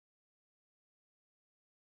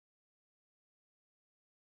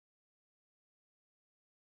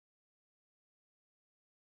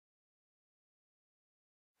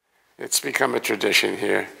It's become a tradition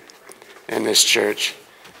here in this church.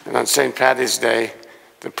 And on St. Paddy's Day,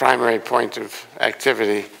 the primary point of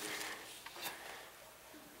activity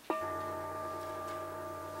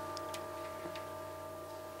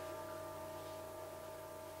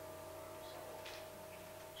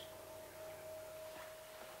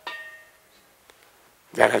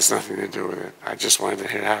that has nothing to do with it. I just wanted to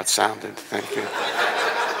hear how it sounded. Thank you.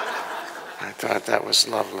 I thought that was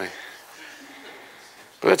lovely.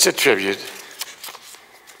 But it's a tribute.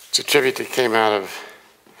 It's a tribute that came out of,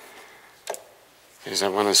 as I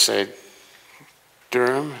want to say,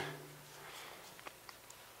 Durham.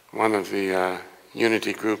 One of the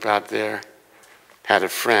Unity group out there had a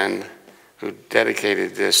friend who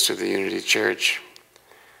dedicated this to the Unity Church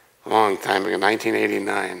a long time ago,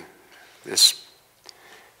 1989.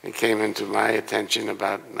 It came into my attention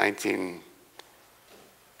about 1998,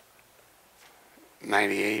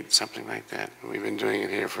 something like that. We've been doing it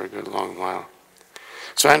here for a good long while.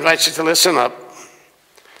 So I invite you to listen up.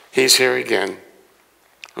 He's here again.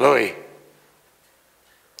 Louie,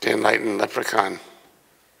 the enlightened leprechaun.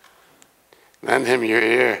 Lend him your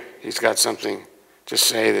ear. He's got something to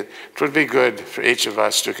say that it would be good for each of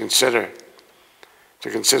us to consider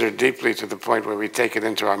deeply to the point where we take it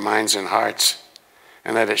into our minds and hearts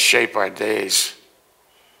and let it shape our days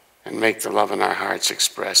and make the love in our hearts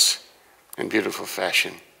express in beautiful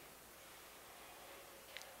fashion.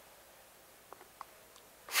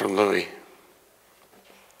 From Louie,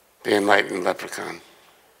 the enlightened leprechaun.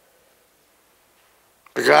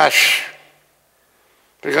 Begosh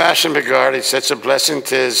and begard, it's such a blessing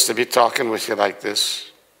 'tis to be talking with you like this.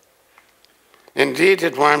 Indeed,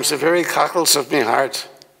 it warms the very cockles of me heart,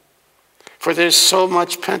 for there's so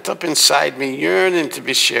much pent up inside me, yearning to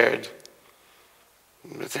be shared.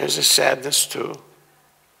 But there's a sadness too.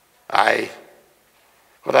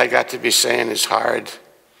 What I got to be saying is hard,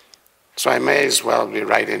 so I may as well be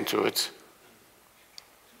right into it.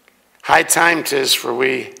 High time 'tis for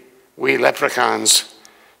we leprechauns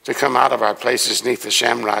to come out of our places neath the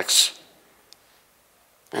shamrocks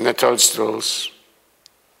and the toadstools,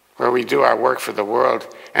 where we do our work for the world,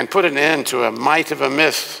 and put an end to a mite of a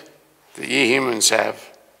myth that ye humans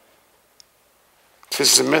have.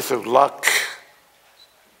 'Tis the myth of luck.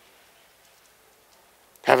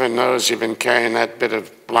 Heaven knows you've been carrying that bit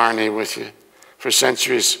of blarney with you for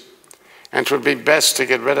centuries, and 'twould be best to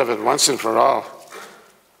get rid of it once and for all.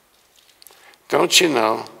 Don't you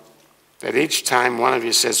know that each time one of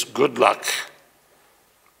you says good luck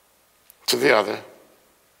to the other,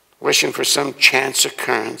 wishing for some chance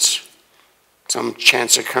occurrence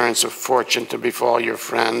of fortune to befall your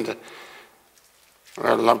friend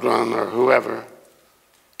or a loved one or whoever,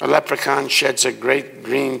 a leprechaun sheds a great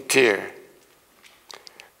green tear?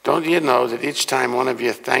 Don't you know that each time one of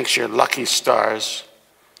you thanks your lucky stars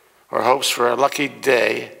or hopes for a lucky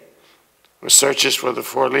day or searches for the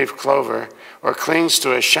four-leaf clover or clings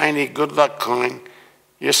to a shiny good luck coin,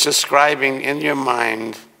 you're subscribing in your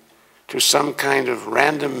mind to some kind of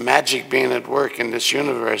random magic being at work in this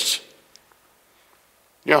universe?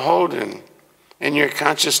 You're holding in your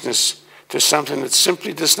consciousness to something that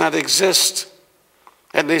simply does not exist,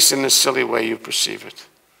 at least in the silly way you perceive it.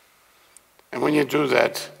 And when you do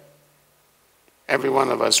that, every one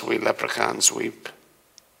of us, we leprechauns, weep.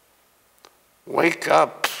 Wake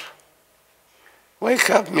up. Wake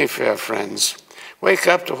up, me fair friends. Wake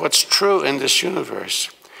up to what's true in this universe.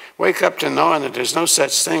 Wake up to knowing that there's no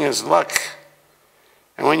such thing as luck.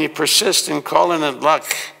 And when you persist in calling it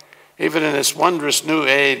luck, even in this wondrous new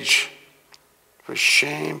age, for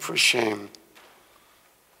shame,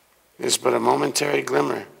 it's but a momentary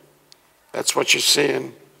glimmer. That's what you're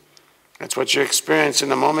seeing. That's what you're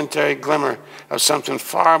experiencing, a momentary glimmer of something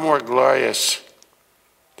far more glorious,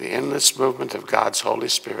 the endless movement of God's Holy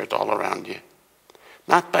Spirit all around you.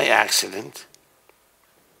 Not by accident,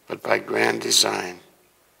 but by grand design.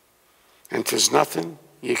 And 'tis nothing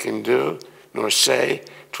you can do nor say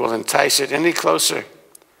 'twill entice it any closer,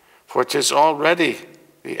 for 'tis already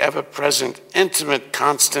the ever-present, intimate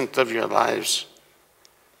constant of your lives.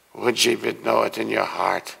 Would ye but know it in your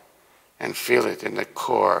heart and feel it in the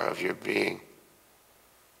core of your being.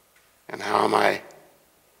 And how am I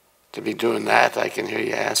to be doing that, I can hear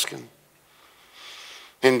you asking.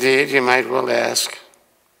 Indeed, you might well ask,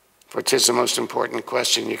 for 'tis the most important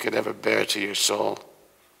question you could ever bear to your soul.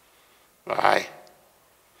 Why?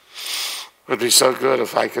 It would be so good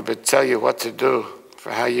if I could but tell you what to do,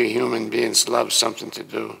 for how you human beings love something to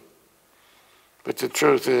do. But the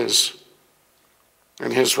truth is,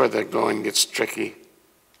 and here's where the going gets tricky,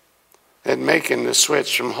 that making the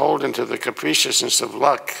switch from holding to the capriciousness of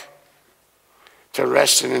luck to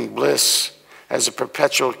resting in bliss as a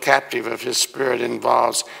perpetual captive of his spirit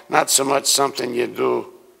involves not so much something you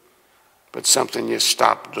do, but something you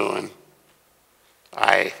stop doing.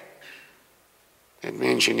 It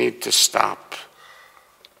means you need to stop.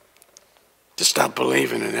 To stop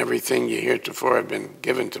believing in everything you heretofore have been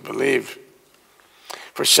given to believe.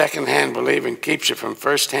 For second-hand believing keeps you from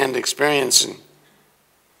first-hand experiencing.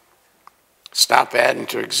 Stop adding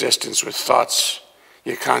to existence with thoughts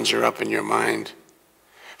you conjure up in your mind.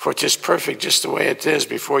 For 'tis perfect just the way it is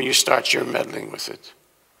before you start your meddling with it.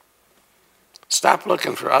 Stop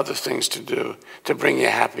looking for other things to do to bring you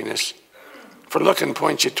happiness. For looking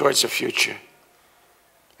points you towards the future.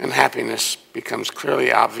 And happiness becomes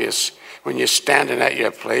clearly obvious when you're standing at your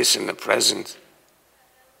place in the present.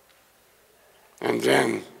 And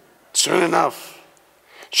then, soon enough,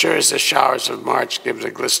 sure as the showers of March give the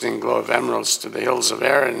glistening glow of emeralds to the hills of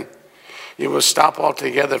Erin, you will stop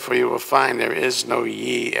altogether, for you will find there is no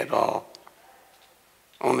ye at all.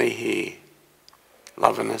 Only he,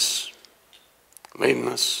 loving us, leading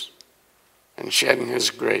us, and shedding his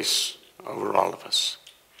grace over all of us.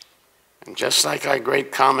 And just like our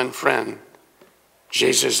great common friend,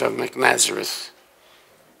 Jesus of Nazareth,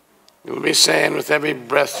 you'll be saying with every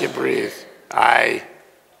breath you breathe, I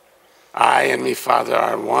and me Father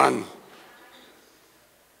are one.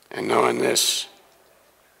 And knowing this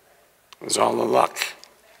is all the luck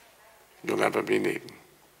you'll ever be needing.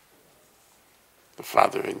 The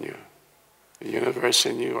Father in you, the universe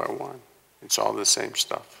in you are one. It's all the same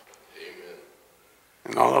stuff. Amen.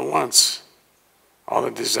 And all at once, all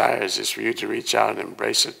it desires is for you to reach out and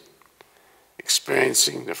embrace it,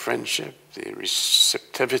 experiencing the friendship, the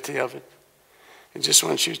receptivity of it. It just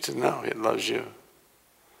wants you to know it loves you.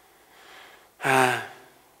 And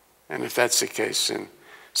if that's the case, then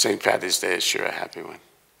St. Patty's Day is sure a happy one.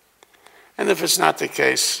 And if it's not the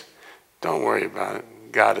case, don't worry about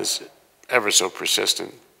it. God is ever so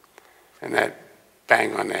persistent. And that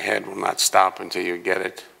bang on the head will not stop until you get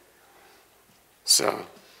it. So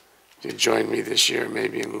if you join me this year,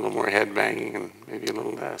 maybe a little more head banging and maybe a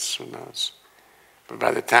little less, who knows. But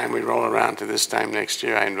by the time we roll around to this time next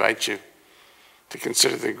year, I invite you to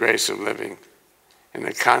consider the grace of living in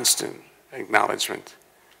the constant acknowledgement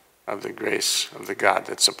of the grace of the God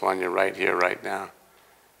that's upon you right here, right now.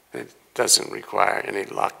 It doesn't require any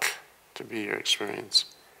luck to be your experience.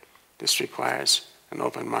 This requires an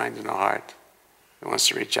open mind and a heart that wants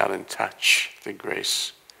to reach out and touch the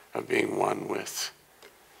grace of being one with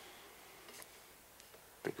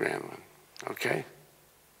the Grand One. Okay?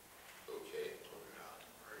 Okay.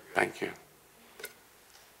 Thank you.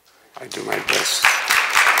 I do my best.